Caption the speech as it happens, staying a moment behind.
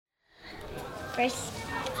We're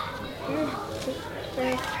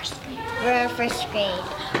first grade.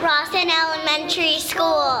 Rawson Elementary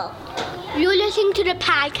School. You're listening to the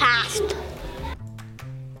podcast.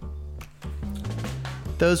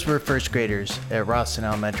 Those were first graders at Rawson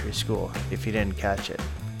Elementary School, if you didn't catch it.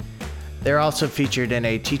 They're also featured in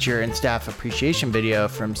a teacher and staff appreciation video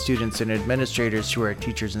from students and administrators who are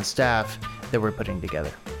teachers and staff that we're putting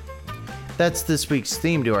together. That's this week's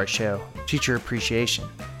theme to our show, Teacher Appreciation.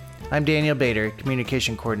 I'm Daniel Bader,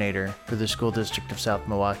 Communication Coordinator for the School District of South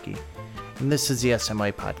Milwaukee, and this is the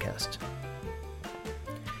SMY Podcast.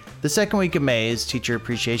 The second week of May is Teacher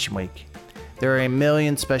Appreciation Week. There are a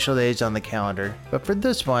million special days on the calendar, but for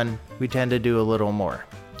this one, we tend to do a little more.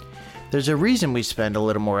 There's a reason we spend a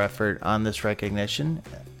little more effort on this recognition,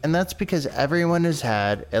 and that's because everyone has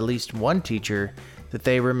had at least one teacher that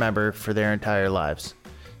they remember for their entire lives.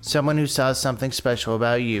 Someone who saw something special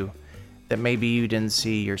about you that maybe you didn't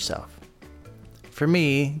see yourself. For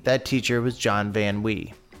me, that teacher was John Van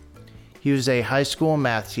Wee. He was a high school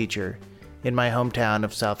math teacher in my hometown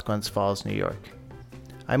of South Glens Falls, New York.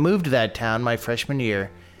 I moved to that town my freshman year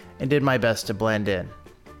and did my best to blend in.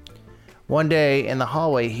 One day in the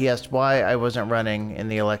hallway, he asked why I wasn't running in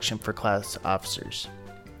the election for class officers.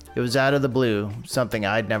 It was out of the blue, something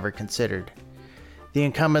I'd never considered. The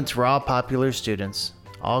incumbents were all popular students,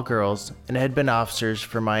 all girls, and had been officers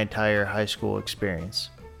for my entire high school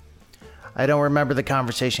experience. I don't remember the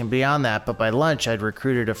conversation beyond that, but by lunch I'd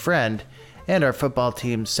recruited a friend and our football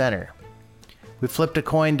team's center. We flipped a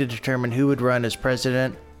coin to determine who would run as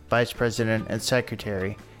president, vice president, and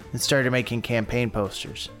secretary, and started making campaign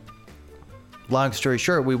posters. Long story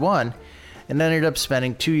short, we won, and ended up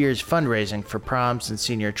spending 2 years fundraising for proms and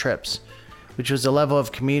senior trips, which was a level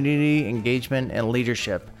of community engagement and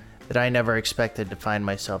leadership that I never expected to find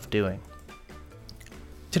myself doing.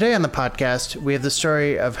 Today on the podcast, we have the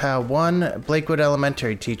story of how one Blakewood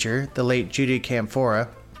elementary teacher, the late Judy Canfora,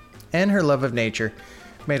 and her love of nature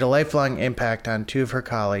made a lifelong impact on two of her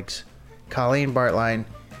colleagues, Colleen Bartlein,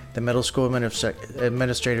 the middle school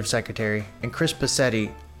administrative secretary, and Chris Bosetti,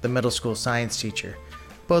 the middle school science teacher,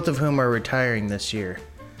 both of whom are retiring this year.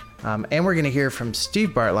 And we're going to hear from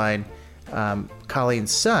Steve Bartlein,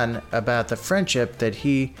 Colleen's son, about the friendship that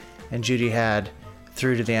he and Judy had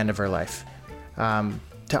through to the end of her life.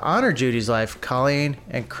 To honor Judy's life, Colleen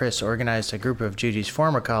and Chris organized a group of Judy's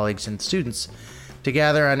former colleagues and students to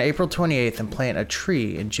gather on April 28th and plant a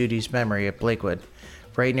tree in Judy's memory at Blakewood,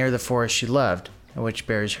 right near the forest she loved and which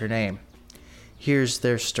bears her name. Here's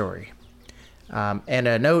their story. And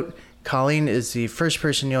a note, Colleen is the first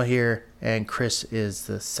person you'll hear, and Chris is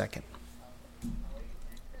the second.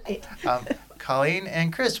 Colleen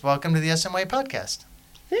and Chris, welcome to the SMY Podcast.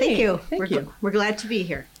 Thank you. Thank you. We're glad to be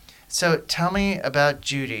here. So tell me about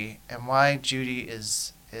Judy and why Judy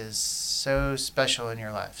is so special in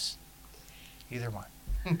your lives. Either one.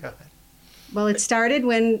 Go ahead. Well, it started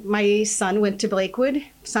when my son went to Blakewood,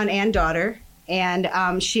 son and daughter,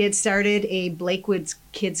 and she had started a Blakewood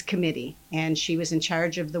Kids Committee, and she was in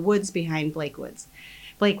charge of the woods behind Blakewood.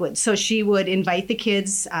 So she would invite the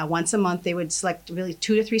kids once a month. They would select really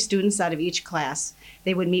 2 to 3 students out of each class.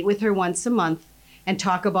 They would meet with her once a month and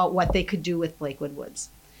talk about what they could do with Blakewood Woods.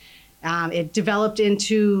 It developed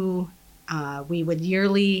into, we would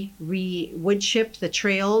yearly wood chip the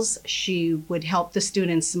trails. She would help the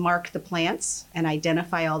students mark the plants and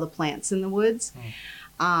identify all the plants in the woods.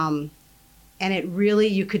 And it really,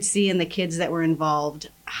 you could see in the kids that were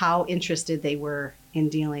involved how interested they were in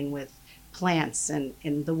dealing with plants and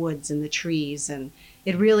in the woods and the trees. And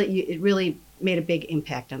it really made a big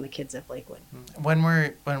impact on the kids at Blakewood. When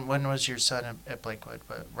was your son at Blakewood?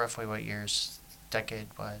 Roughly what years,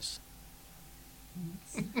 decade-wise?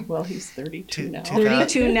 Well, he's 32 now.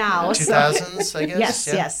 32 now. 2000s, I guess?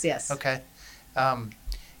 Yes. Okay.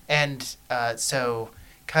 So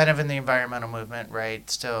kind of in the environmental movement, right?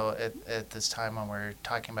 Still at this time when we're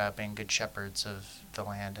talking about being good shepherds of the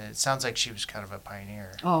land. It sounds like she was kind of a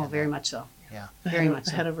pioneer. Oh, very much so. Yeah. Very much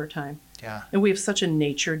ahead of her time. Yeah. And we have such a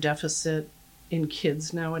nature deficit in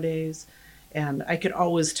kids nowadays. And I could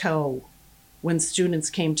always tell when students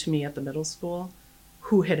came to me at the middle school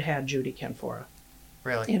who had Judy Canfora.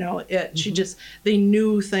 Really? You know, they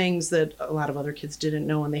knew things that a lot of other kids didn't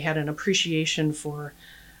know, and they had an appreciation for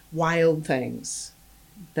wild things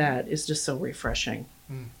that is just so refreshing.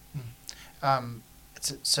 Mm-hmm.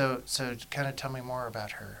 So kind of tell me more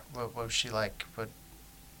about her. What was she like?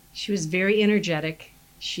 She was very energetic.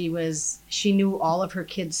 She knew all of her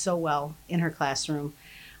kids so well in her classroom.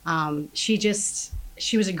 She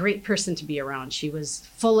was a great person to be around. She was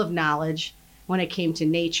full of knowledge. when it came to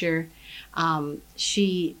nature.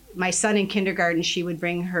 My son in kindergarten, she would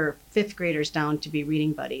bring her 5th graders down to be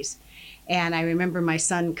reading buddies. And I remember my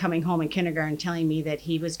son coming home in kindergarten telling me that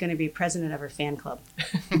he was going to be president of her fan club.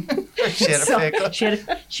 She had a fan club?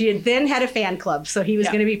 She had then had a fan club. So he was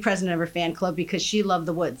going to be president of her fan club because she loved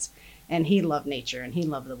the woods. And he loved nature and he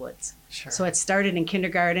loved the woods. Sure. So it started in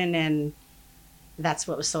kindergarten, and that's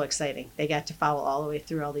what was so exciting. They got to follow all the way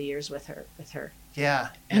through all the years with her. Yeah.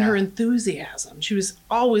 And her enthusiasm. She was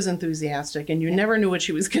always enthusiastic, and you never knew what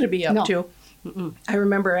she was going to be up to. Mm-mm. I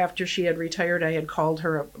remember after she had retired, I had called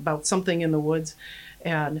her about something in the woods,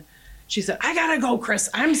 and she said, "I gotta go, Chris.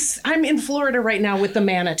 I'm in Florida right now with the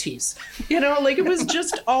manatees." It was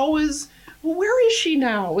just always, well, where is she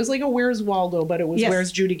now? It was like a Where's Waldo, but it was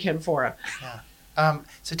Where's Judy Canfora. Yeah.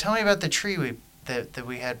 So tell me about the tree that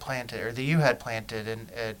we had planted, or that you had planted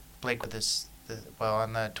at Blakewood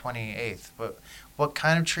on the 28th. What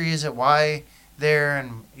kind of tree is it? Why there?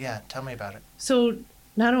 And tell me about it. So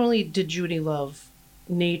not only did Judy love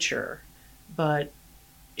nature, but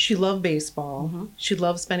she loved baseball. Mm-hmm. She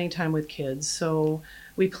loved spending time with kids. So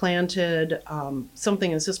we planted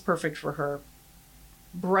something that's just perfect for her.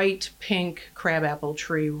 Bright pink crabapple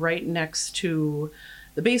tree right next to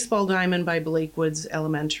the baseball diamond by Blakewood's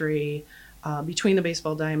Elementary, between the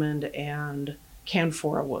baseball diamond and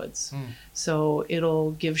Canfora Woods. So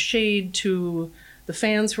it'll give shade to the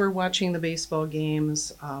fans who are watching the baseball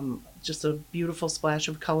games. Just a beautiful splash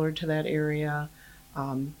of color to that area.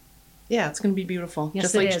 It's going to be beautiful.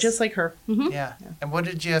 Yes, just like her. Mm-hmm. Yeah. And what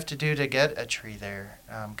did you have to do to get a tree there?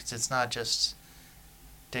 Because it's not just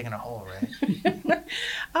digging a hole, right? There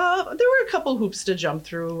were a couple hoops to jump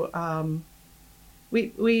through.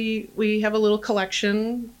 We have a little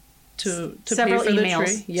collection to several pay for emails.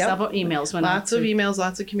 The tree. Yep. Several emails went Lots of emails,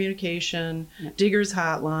 lots of communication, Yep. Digger's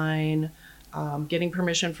hotline, getting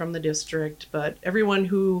permission from the district. But everyone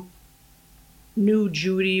who knew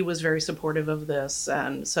Judy was very supportive of this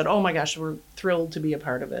and said, "Oh my gosh, we're thrilled to be a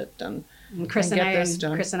part of it." And Chris and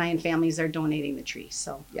Chris I and families are donating the tree.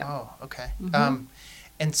 So Oh, okay. Mm-hmm.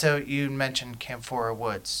 And so you mentioned Canfora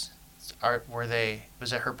Woods.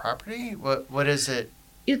 Was it her property? What is it?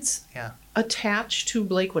 It's attached to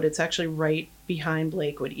Blakewood. It's actually right behind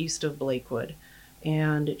Blakewood, east of Blakewood.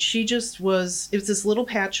 And she just it's this little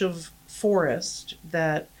patch of forest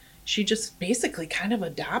that she just basically kind of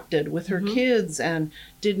adopted with her kids and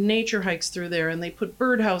did nature hikes through there. And they put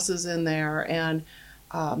birdhouses in there and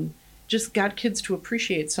just got kids to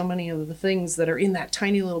appreciate so many of the things that are in that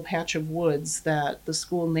tiny little patch of woods that the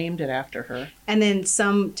school named it after her. And then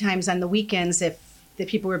sometimes on the weekends, if the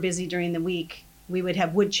people were busy during the week, we would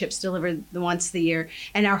have wood chips delivered once a year,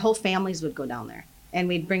 and our whole families would go down there. And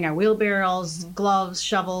we'd bring our wheelbarrows, gloves,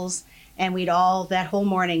 shovels, and that whole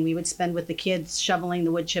morning we would spend with the kids shoveling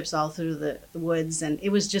the wood chips all through the woods, and it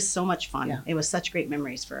was just so much fun. Yeah. It was such great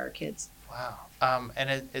memories for our kids. Wow.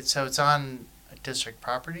 And so it's on district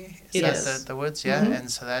property? It that is. The woods? Yeah.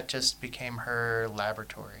 And so that just became her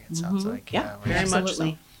laboratory, it sounds like. Yeah, Very much so.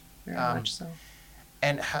 Absolutely. Very much so.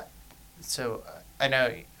 And so I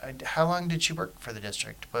know, how long did she work for the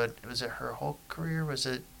district? But was it her whole career? Was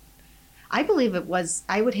it? I believe it was.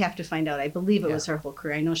 I would have to find out. I believe it was her whole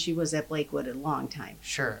career. I know she was at Blakewood a long time.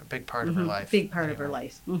 Sure, a big part of her life. Big part of her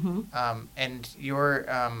life. Mm-hmm. And your,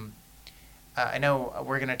 I know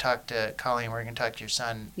we're going to talk to Colleen, we're going to talk to your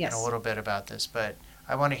son in a little bit about this, but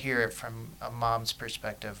I want to hear it from a mom's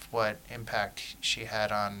perspective, what impact she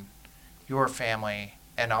had on your family,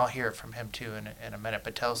 and I'll hear it from him too in a minute,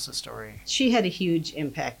 but tell us the story. She had a huge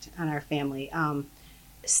impact on our family.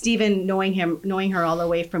 Stephen, knowing her all the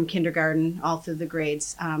way from kindergarten, all through the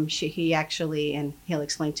grades, he actually, and he'll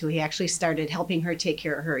explain too, he actually started helping her take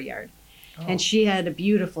care of her yard. Oh. And she had a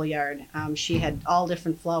beautiful yard. She had all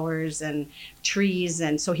different flowers and trees,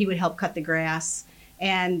 and so he would help cut the grass.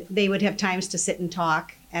 And they would have times to sit and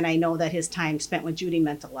talk, and I know that his time spent with Judy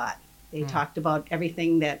meant a lot. They talked about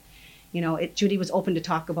everything that, Judy was open to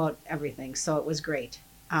talk about everything, so it was great.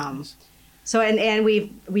 Nice. So and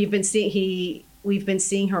we've been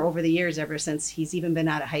seeing her over the years, ever since he's even been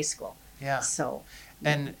out of high school. Yeah. So,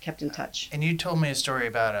 and kept in touch. And you told me a story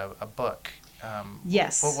about a book.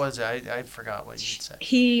 Yes. What was it? I forgot what you said.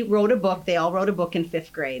 He wrote a book. They all wrote a book in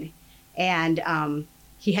 5th grade. And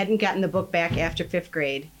he hadn't gotten the book back after 5th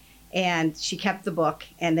grade. And she kept the book.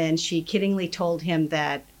 And then she kiddingly told him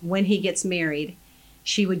that when he gets married,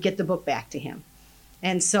 she would get the book back to him.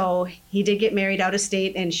 And so he did get married out of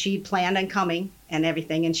state, and she planned on coming and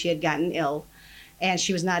everything. And she had gotten ill, and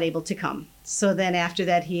she was not able to come. So then after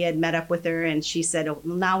that, he had met up with her, and she said, "Oh,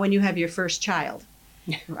 now when you have your first child,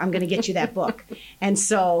 I'm going to get you that book." And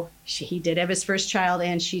so he did have his first child,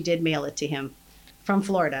 and she did mail it to him. from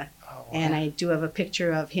Florida. Oh, wow. And I do have a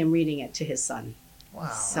picture of him reading it to his son. Wow.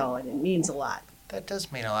 So it means a lot. That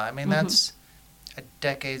does mean a lot. I mean, that's a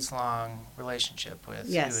decades-long relationship with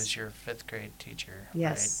who is your fifth grade teacher.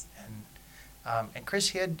 Yes. Right? And Chris,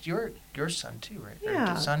 he had your son too, right?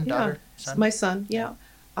 Yeah. Or son, daughter, son? My son, yeah.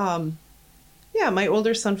 My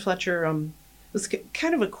older son, Fletcher, was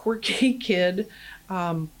kind of a quirky kid.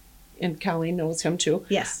 And Colleen knows him too.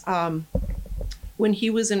 Yes. When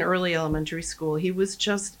he was in early elementary school, it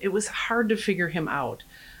was hard to figure him out.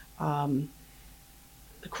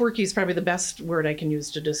 Quirky is probably the best word I can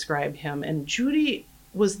use to describe him. And Judy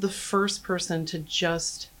was the first person to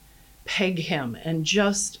just peg him and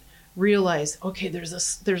just realize, okay, there's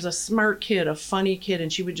a smart kid, a funny kid,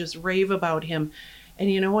 and she would just rave about him.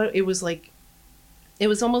 And you know what? It was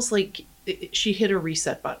almost like she hit a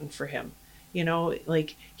reset button for him. You know,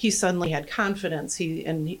 like he suddenly had confidence.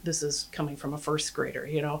 This is coming from a first grader,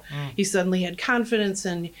 you know, he suddenly had confidence,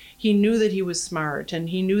 and he knew that he was smart, and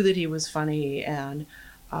he knew that he was funny. And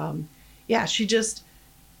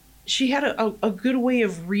she had a good way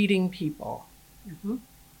of reading people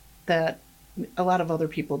that a lot of other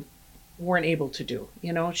people weren't able to do.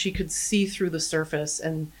 You know, she could see through the surface,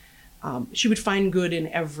 and she would find good in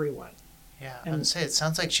everyone. Yeah, I would say it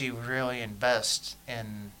sounds like she really invests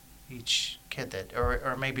in each kid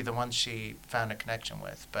or maybe the ones she found a connection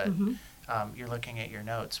with, but you're looking at your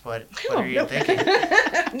notes. What are you thinking?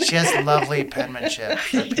 She has lovely penmanship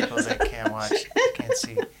for people that can't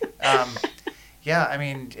see. I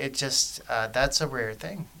mean, it just that's a rare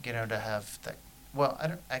thing, you know, to have that. Well,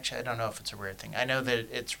 I don't know if it's a rare thing. I know that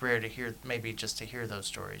it's rare to hear, maybe just to hear those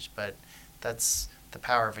stories, but that's the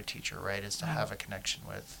power of a teacher, right? Is to have a connection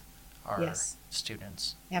with our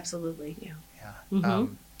students. Absolutely. Yeah.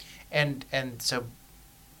 And so,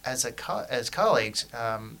 as colleagues,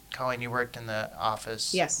 Colleen, you worked in the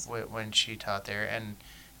office when she taught there, and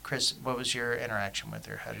Chris, what was your interaction with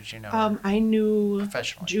her? How did you know her? I knew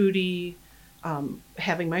professionally Judy,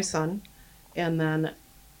 having my son, and then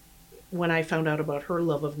when I found out about her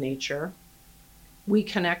love of nature, we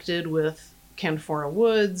connected with Canfora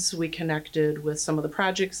Woods. We connected with some of the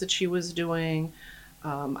projects that she was doing.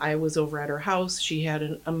 I was over at her house. She had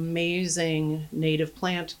an amazing native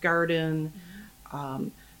plant garden.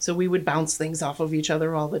 So we would bounce things off of each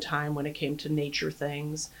other all the time when it came to nature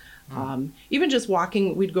things. Even just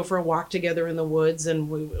walking, we'd go for a walk together in the woods,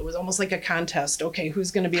 and it was almost like a contest. Okay,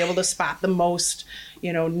 who's going to be able to spot the most,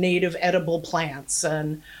 native edible plants?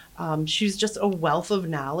 And she's just a wealth of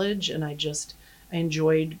knowledge, and I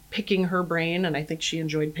enjoyed picking her brain, and I think she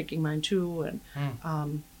enjoyed picking mine too.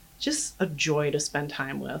 And just a joy to spend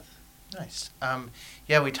time with. Nice.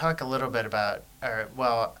 We talk a little bit about our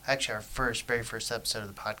very first episode of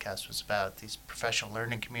the podcast was about these professional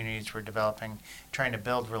learning communities we're developing, trying to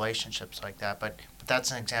build relationships like that. But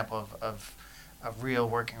that's an example of a real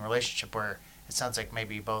working relationship where it sounds like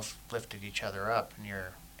maybe you both lifted each other up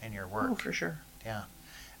in your work. Oh, for sure. Yeah.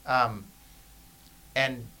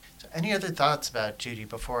 And so any other thoughts about Judy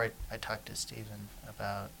before I talk to Stephen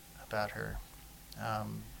about her?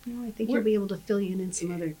 I think you'll be able to fill you in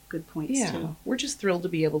some other good points too. We're just thrilled to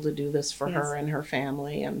be able to do this for her and her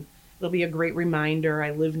family, and it'll be a great reminder. I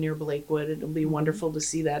live near Blakewood. It'll be wonderful to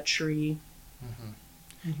see that tree.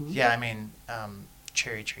 Yeah, I mean,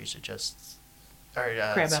 cherry trees are just,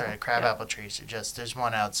 crabapple trees are just. There's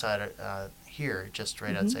one outside here, just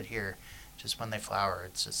right outside here. Just when they flower,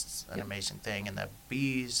 it's just an amazing thing, and the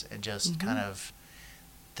bees and just kind of.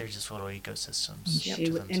 They're just little ecosystems to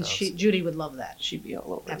themselves. Judy would love that. She'd be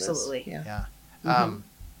all over Absolutely. this. Yeah.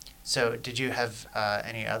 So did you have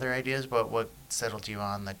any other ideas? What settled you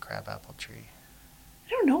on the crabapple tree?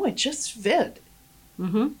 I don't know. It just fit.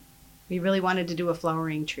 We really wanted to do a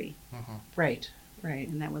flowering tree. Right.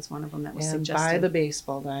 And that was one of them that was and suggested. by the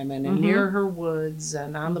baseball diamond and near her woods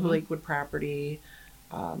and on the Blakewood property.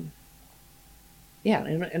 And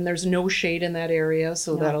there's no shade in that area,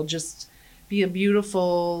 so that'll just be a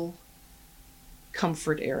beautiful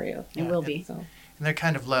comfort area. It will be. And they're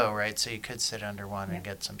kind of low, right? So you could sit under one and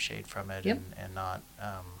get some shade from it and not.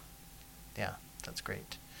 That's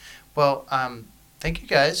great. Well, thank you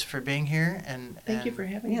guys for being here and thank you for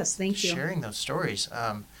having us. Yes, thank you. Sharing those stories.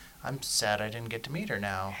 I'm sad I didn't get to meet her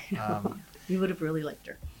now. You would have really liked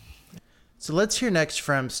her. So let's hear next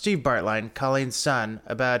from Steve Bartlein, Colleen's son,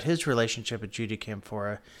 about his relationship with Judy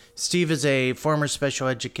Canfora. Steve is a former special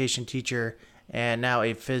education teacher and now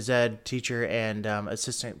a phys ed teacher and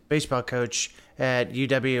assistant baseball coach at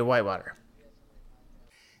UW Whitewater.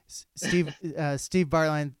 Steve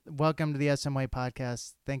Bartlein, welcome to the SMY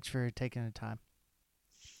podcast. Thanks for taking the time.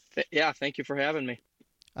 Yeah, thank you for having me.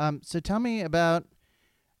 So tell me about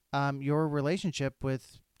your relationship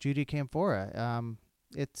with Judy Canfora.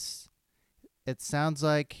 It sounds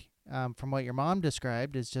like, from what your mom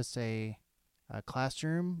described, is just a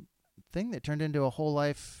classroom thing that turned into a whole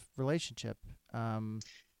life relationship.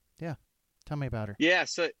 Yeah, tell me about her. Yeah,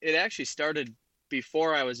 so it actually started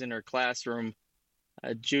before I was in her classroom.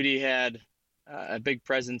 Judy had a big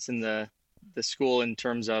presence in the school in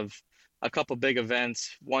terms of a couple big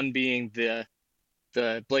events. One being the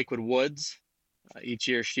Blakewood Woods. Each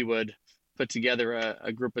year she would put together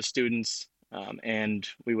a group of students, and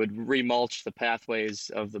we would remulch the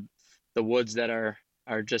pathways of the woods that are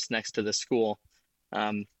just next to the school.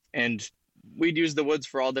 And we'd use the woods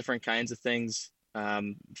for all different kinds of things.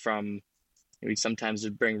 From we sometimes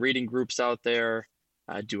would bring reading groups out there,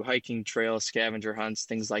 do hiking trails, scavenger hunts,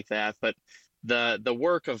 things like that. But the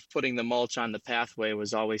work of putting the mulch on the pathway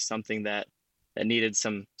was always something that needed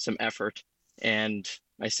some effort. And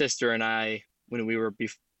my sister and I, when we were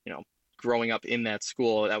growing up in that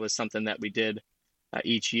school, that was something that we did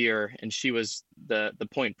each year, and she was the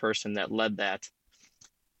point person that led that.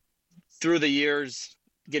 Through the years,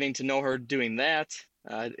 getting to know her doing that,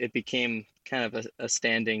 it became kind of a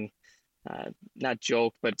standing, not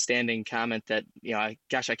joke, but standing comment that,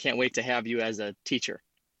 gosh, I can't wait to have you as a teacher,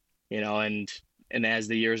 and as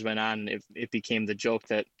the years went on, it became the joke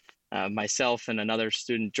that myself and another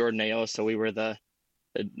student, Jordan.To, so we were the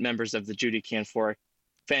members of the Judy Canfora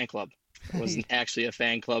fan club. It wasn't actually a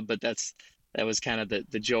fan club, but that was kind of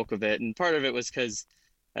the joke of it. And part of it was because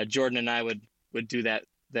Jordan and I would do that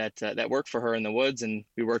work for her in the woods, and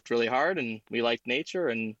we worked really hard, and we liked nature,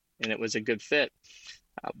 and it was a good fit.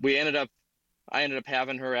 I ended up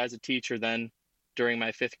having her as a teacher then during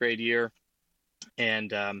my 5th grade year,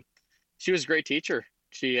 and she was a great teacher.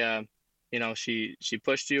 She she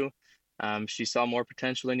pushed you. She saw more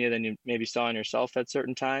potential in you than you maybe saw in yourself at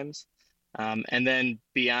certain times. And then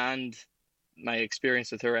beyond my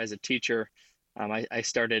experience with her as a teacher, I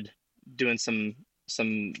started doing some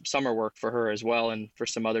summer work for her as well, and for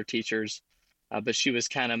some other teachers. But she was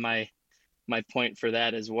kind of my point for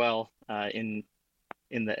that as well, in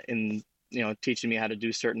teaching me how to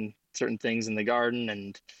do certain things in the garden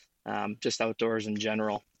and just outdoors in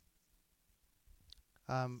general.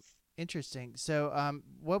 Interesting. So,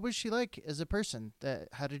 what was she like as a person?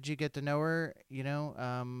 How did you get to know her?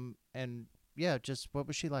 And yeah, just what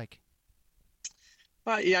was she like?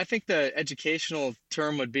 I think the educational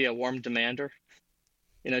term would be a warm demander.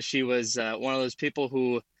 She was one of those people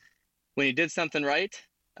who, when you did something right,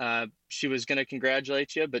 she was going to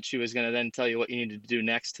congratulate you, but she was going to then tell you what you needed to do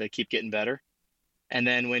next to keep getting better. And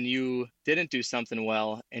then when you didn't do something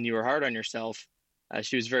well and you were hard on yourself,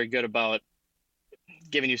 she was very good about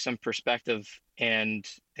giving you some perspective and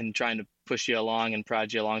trying to push you along and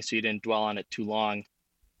prod you along so you didn't dwell on it too long.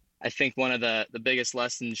 I think one of the biggest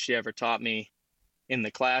lessons she ever taught me in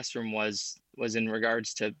the classroom was in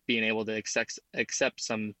regards to being able to accept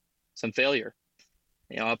some failure.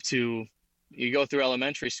 Up to, you go through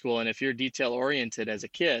elementary school, and if you're detail oriented as a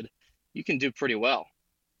kid, you can do pretty well.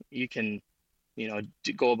 You can,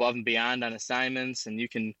 go above and beyond on assignments, and you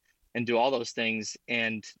can do all those things,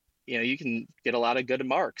 and you can get a lot of good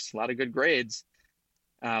marks, a lot of good grades.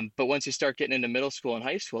 But once you start getting into middle school and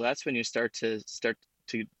high school, that's when you start to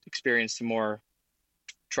experience some more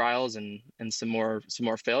trials and some more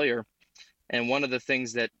failure. And one of the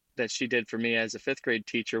things that she did for me as a 5th grade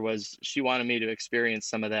teacher was she wanted me to experience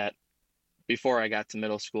some of that before I got to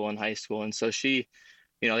middle school and high school. And so she,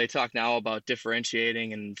 they talk now about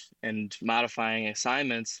differentiating and modifying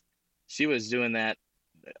assignments. She was doing that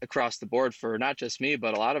across the board for not just me,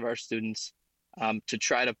 but a lot of our students, to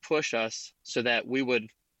try to push us so that we would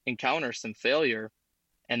encounter some failure,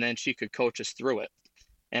 and then she could coach us through it.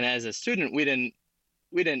 And as a student, we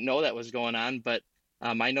didn't know that was going on, but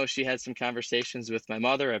I know she had some conversations with my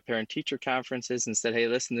mother at parent-teacher conferences and said, "Hey,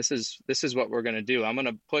 listen, this is what we're going to do. I'm going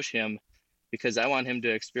to push him because I want him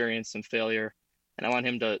to experience some failure, and I want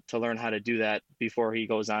him to learn how to do that before he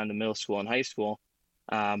goes on to middle school and high school,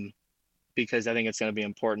 because I think it's going to be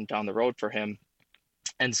important down the road for him."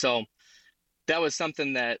 And so that was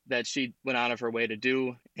something that she went out of her way to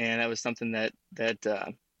do, and that was something that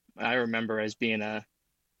I remember as being a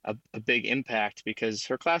big impact, because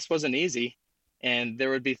her class wasn't easy, and there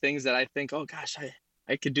would be things that I think, oh gosh,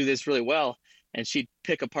 I could do this really well, and she'd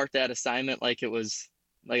pick apart that assignment like it was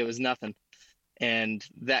nothing. And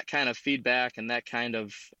that kind of feedback and that kind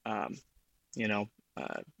of I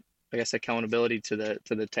guess accountability to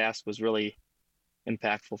the task was really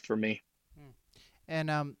impactful for me. And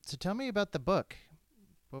so tell me about the book.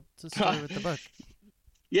 What's the story with the book?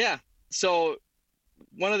 Yeah. So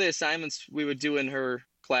one of the assignments we would do in her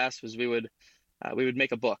class was we would we would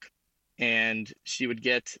make a book, and she would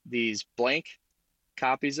get these blank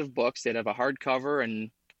copies of books. They'd have a hardcover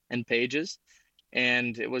and pages,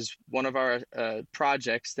 and it was one of our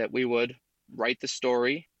projects that we would write the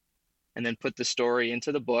story and then put the story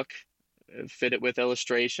into the book, fit it with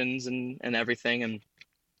illustrations and everything.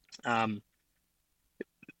 And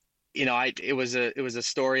it was a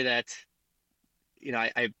story that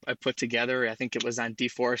I put together. I think it was on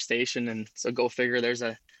deforestation, and so go figure, there's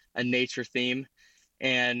a nature theme.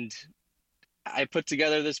 And I put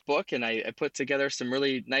together this book, and I put together some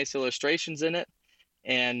really nice illustrations in it.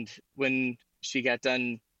 And when she got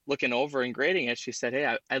done looking over and grading it, she said,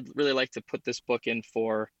 "Hey, I'd really like to put this book in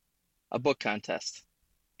for a book contest."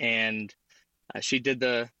 And she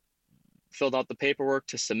filled out the paperwork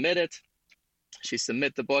to submit it. She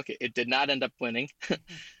submitted the book. It did not end up winning,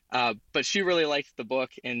 but she really liked the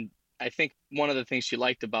book. And I think one of the things she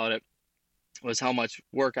liked about it was how much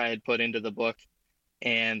work I had put into the book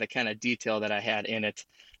and the kind of detail that I had in it.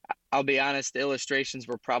 I'll be honest, the illustrations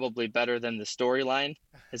were probably better than the storyline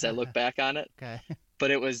as I look back on it. Okay. But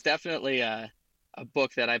it was definitely a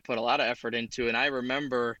book that I put a lot of effort into. And I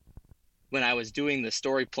remember when I was doing the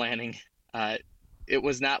story planning, it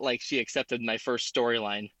was not like she accepted my first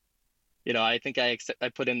storyline. I think I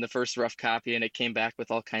put in the first rough copy, and it came back with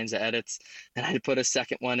all kinds of edits, and I put a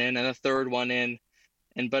second one in and a third one in.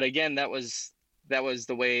 But again, that was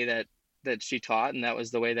the way that she taught, and that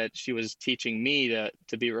was the way that she was teaching me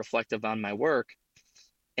to be reflective on my work.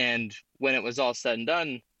 And when it was all said and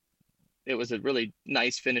done, it was a really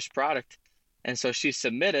nice finished product. And so she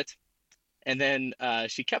submitted, and then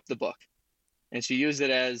she kept the book, and she used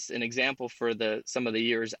it as an example for some of the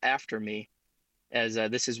years after me, as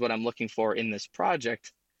this is what I'm looking for in this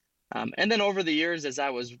project. And then over the years, as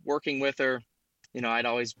I was working with her, I'd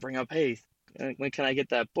always bring up, "Hey, when can I get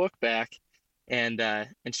that book back?" And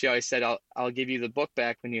she always said, I'll give you the book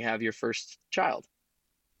back when you have your first child.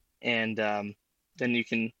 And then you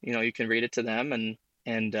can read it to them.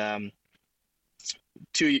 And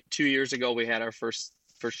 2 years ago, we had our first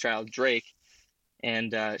child, Drake.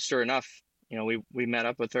 And sure enough, we met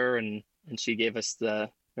up with her, and she gave us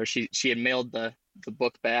she had mailed the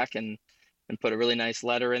book back and put a really nice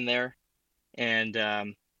letter in there. And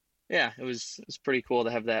it was pretty cool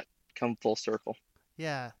to have that come full circle.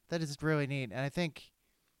 Yeah, that is really neat. And I think,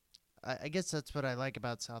 I guess that's what I like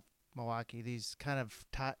about South Milwaukee, these kind of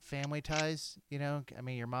family ties, I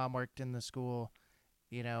mean, your mom worked in the school,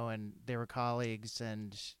 and they were colleagues,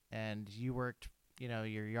 and you worked,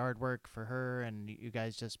 your yard work for her, and you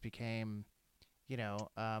guys just became, you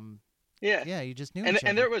just knew each other.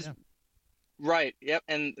 And there was, right, yep.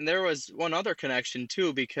 And there was one other connection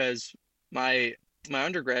too, because my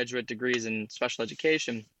undergraduate degree is in special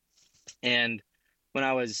education, and when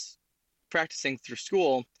I was practicing through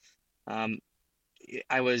school,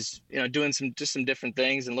 I was, doing some different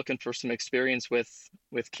things and looking for some experience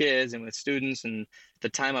with kids and with students. And at the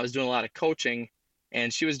time I was doing a lot of coaching,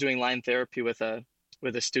 and she was doing line therapy with a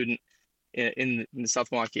student in the South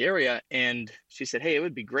Milwaukee area. And she said, "Hey, it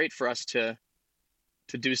would be great for us to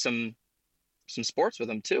do some sports with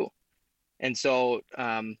them too." And so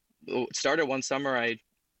it started one summer. I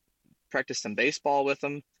practiced some baseball with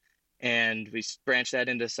them, and we branched that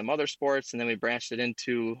into some other sports, and then we branched it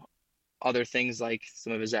into other things like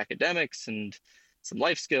some of his academics and some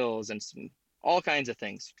life skills and all kinds of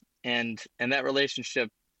things. And that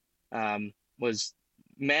relationship was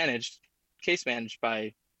case managed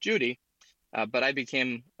by Judy, but I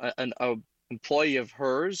became an employee of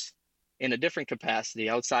hers in a different capacity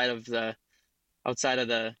outside of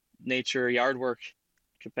the nature yard work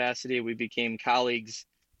capacity. We became colleagues,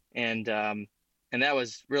 and that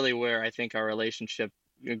was really where I think our relationship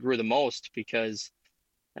grew the most, because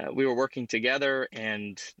we were working together,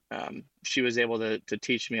 and she was able to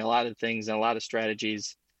teach me a lot of things and a lot of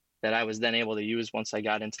strategies that I was then able to use once I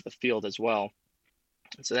got into the field as well.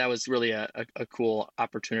 So that was really a cool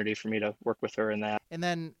opportunity for me to work with her in that. And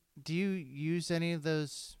then, do you use any of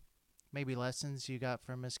those maybe lessons you got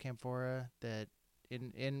from Miss Canfora that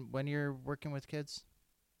in when you're working with kids?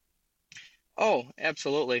 Oh,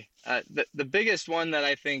 absolutely. The biggest one that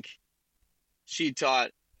I think she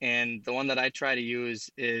taught, and the one that I try to use,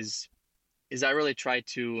 is I really try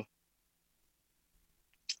to,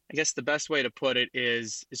 I guess the best way to put it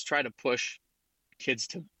is try to push kids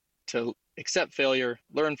to accept failure,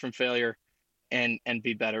 learn from failure, and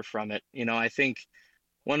be better from it. I think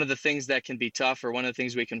one of the things that can be tough, or one of the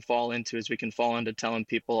things we can fall into, is we can fall into telling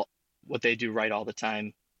people what they do right all the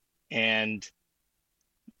time. And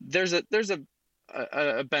there's a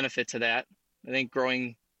benefit to that. I think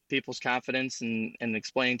growing people's confidence and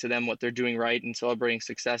explaining to them what they're doing right and celebrating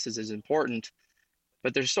successes is important.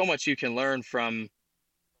 but there's so much you can learn from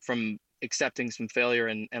accepting some failure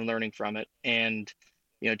and learning from it, and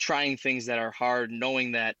trying things that are hard,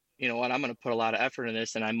 knowing that what, I'm going to put a lot of effort in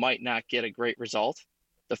this and I might not get a great result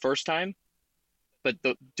the first time, but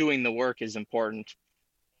doing the work is important.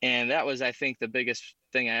 And that was, I think, the biggest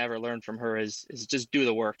thing I ever learned from her is just do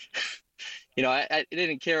the work. I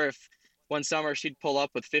didn't care if one summer she'd pull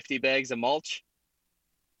up with 50 bags of mulch,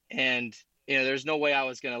 and there's no way I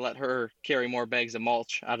was going to let her carry more bags of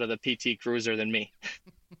mulch out of the PT Cruiser than me.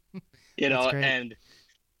 That's great. And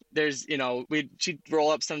there's she'd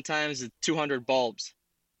roll up sometimes with 200 bulbs,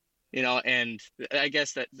 and I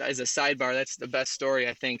guess that as a sidebar, that's the best story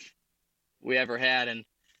I think we ever had. And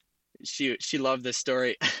she loved this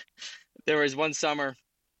story. There was one summer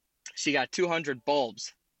she got 200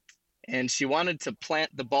 bulbs, and she wanted to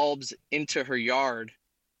plant the bulbs into her yard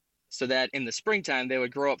so that in the springtime they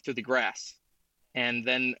would grow up through the grass, and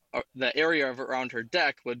then the area around her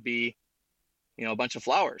deck would be a bunch of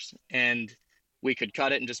flowers, and we could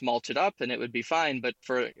cut it and just mulch it up and it would be fine. But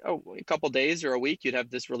for a couple days or a week, you'd have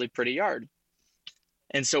this really pretty yard.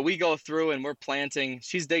 And so we go through and we're planting.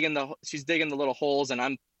 She's digging the little holes and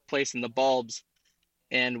I'm placing the bulbs.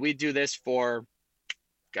 And we do this for,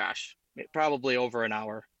 probably over an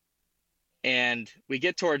hour. And we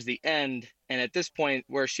get towards the end. And at this point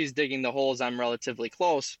where she's digging the holes, I'm relatively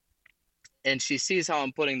close. And she sees how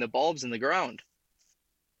I'm putting the bulbs in the ground.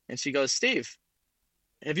 And she goes, "Steve,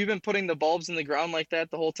 have you been putting the bulbs in the ground like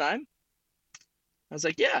that the whole time?" I was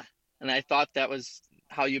like, "Yeah." And I thought that was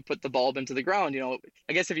how you put the bulb into the ground.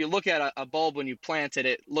 I guess if you look at a bulb when you plant it,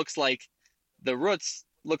 it looks like the roots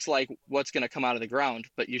looks like what's going to come out of the ground,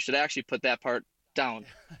 but you should actually put that part down.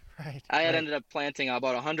 Right. I had ended up planting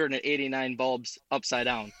about 189 bulbs upside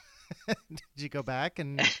down. Did you go back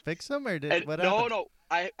and fix them, or what happened? No.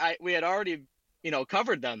 We had already,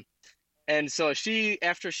 covered them. And so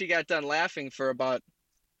after she got done laughing for about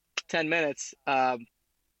 10 minutes,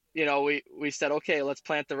 we said, okay, let's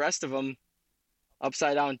plant the rest of them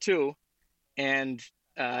upside down too. And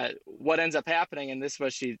what ends up happening, and this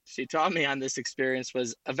was she taught me on this experience,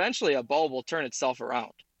 was eventually a bulb will turn itself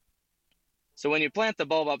around. So when you plant the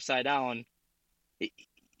bulb upside down,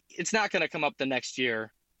 it's not going to come up the next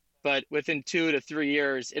year, but within 2 to 3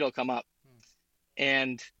 years, it'll come up.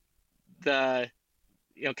 And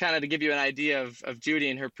kind of to give you an idea of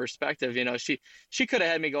Judy and her perspective, she could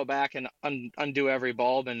have had me go back and undo every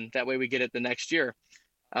bulb, and that way we get it the next year.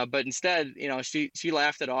 But instead, she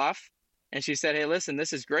laughed it off, and she said, "Hey, listen,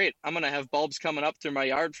 this is great. I'm going to have bulbs coming up through my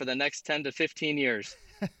yard for the next 10 to 15 years.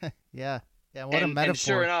 Yeah. What a metaphor. And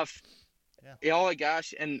sure enough, oh my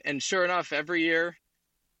gosh. And sure enough, every year,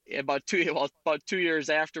 about 2 years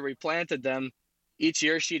after we planted them, each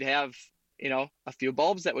year she'd have, a few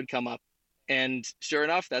bulbs that would come up. And sure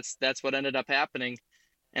enough, that's what ended up happening.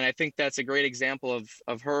 And I think that's a great example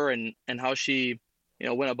of her and how she,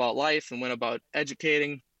 went about life and went about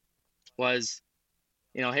educating was,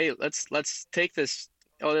 hey, let's take this.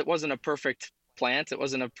 Oh, it wasn't a perfect plant. It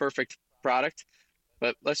wasn't a perfect product,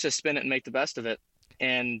 but let's just spin it and make the best of it.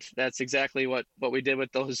 And that's exactly what we did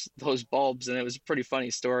with those bulbs. And it was a pretty funny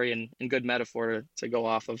story and good metaphor to go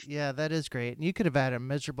off of. Yeah, that is great. And you could have had a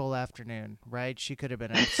miserable afternoon, right? She could have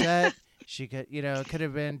been upset. She could, it could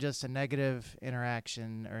have been just a negative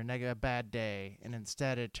interaction or a bad day. And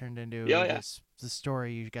instead it turned into the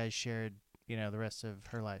story you guys shared, the rest of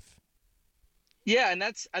her life. Yeah. And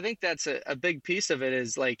I think that's a big piece of it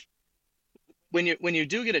is like when you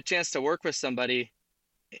do get a chance to work with somebody,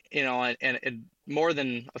 and more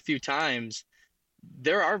than a few times,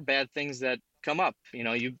 there are bad things that come up.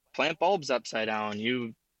 You plant bulbs upside down,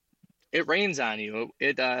 it rains on you,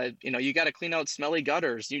 you got to clean out smelly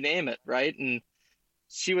gutters, you name it, right? And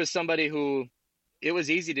she was somebody who it was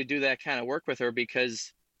easy to do that kind of work with her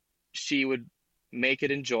because she would make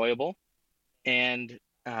it enjoyable. And,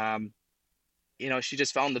 she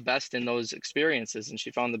just found the best in those experiences, and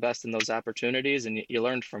she found the best in those opportunities, and you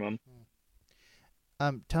learned from them.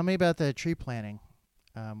 Tell me about the tree planting.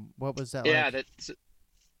 What was that like? Yeah,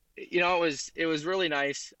 it was really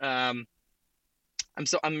nice. I'm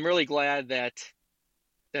really glad that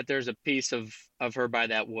there's a piece of her by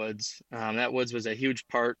that woods. That woods was a huge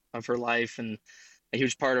part of her life and a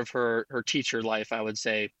huge part of her teacher life, I would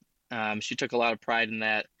say. She took a lot of pride in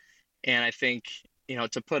that. And I think,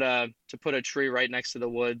 to put a tree right next to the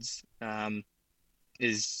woods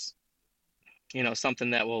is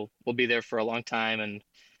something that will be there for a long time. And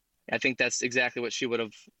I think that's exactly what she would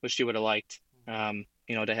have liked, to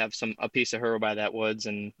have a piece of her by that woods,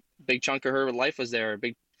 and a big chunk of her life was there.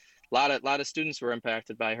 A lot of students were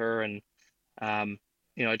impacted by her. And,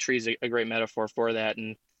 a tree is a great metaphor for that.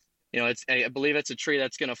 And I believe it's a tree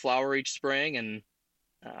that's going to flower each spring, and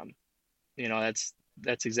um, that's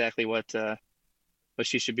exactly what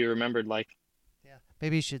she should be remembered like. Yeah,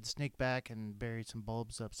 maybe you should sneak back and bury some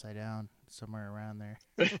bulbs upside down somewhere around there,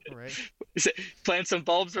 right? Plant some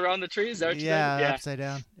bulbs around the trees. Is that what you said? Yeah, upside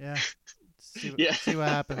down. Yeah, yeah. See what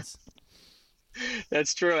happens.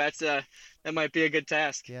 That's true. That might be a good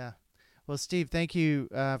task. Yeah. Well, Steve, thank you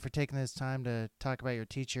for taking this time to talk about your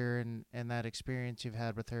teacher and that experience you've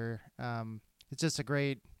had with her. It's just a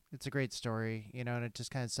great story, and it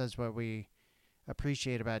just kind of says what we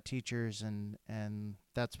appreciate about teachers, and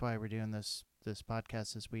that's why we're doing this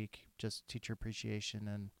podcast this week, just teacher appreciation.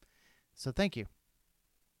 And so thank you.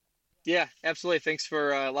 Yeah, absolutely. Thanks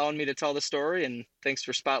for allowing me to tell the story, and thanks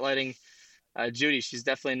for spotlighting Judy. She's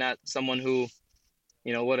definitely not someone who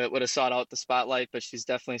would have sought out the spotlight, but she's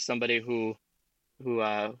definitely somebody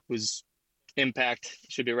whose impact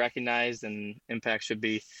should be recognized, and impact should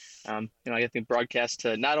be I think broadcast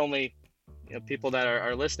to not only people that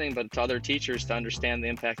are listening, but to other teachers to understand the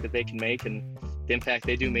impact that they can make and the impact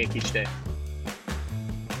they do make each day.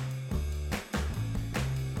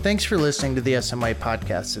 Thanks for listening to the SMY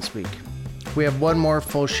podcast this week. We have one more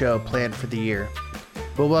full show planned for the year.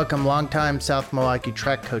 We'll welcome longtime South Milwaukee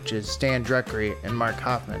track coaches Stan Druckery and Mark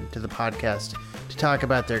Hoffman to the podcast to talk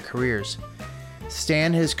about their careers.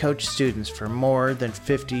 Stan has coached students for more than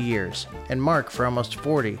 50 years, and Mark for almost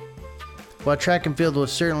 40. While track and field will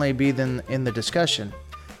certainly be in the discussion,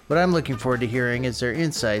 what I'm looking forward to hearing is their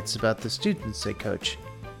insights about the students they coach.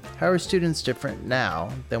 How are students different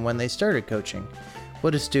now than when they started coaching?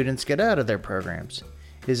 What do students get out of their programs?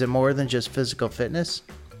 Is it more than just physical fitness?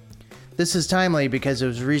 This is timely because it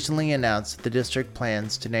was recently announced that the district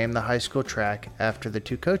plans to name the high school track after the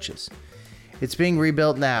two coaches. It's being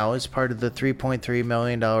rebuilt now as part of the $3.3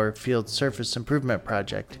 million field surface improvement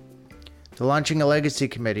project. The Launching a Legacy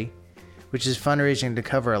Committee, which is fundraising to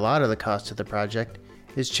cover a lot of the cost of the project,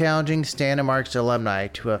 is challenging Stan and Mark's alumni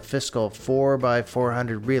to a fiscal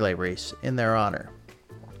 4x400 relay race in their honor.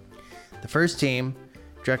 The first team,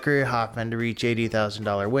 Druckery Hoffman, to reach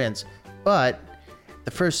 $80,000 wins, but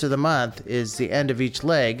the first of the month is the end of each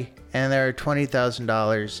leg, and there are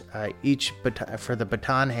 $20,000 each for the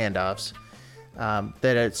baton handoffs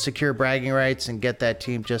that secure bragging rights and get that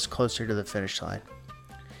team just closer to the finish line.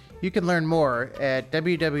 You can learn more at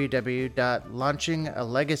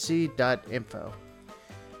www.launchingalegacy.info.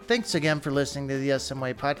 Thanks again for listening to the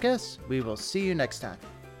SMY podcast. We will see you next time.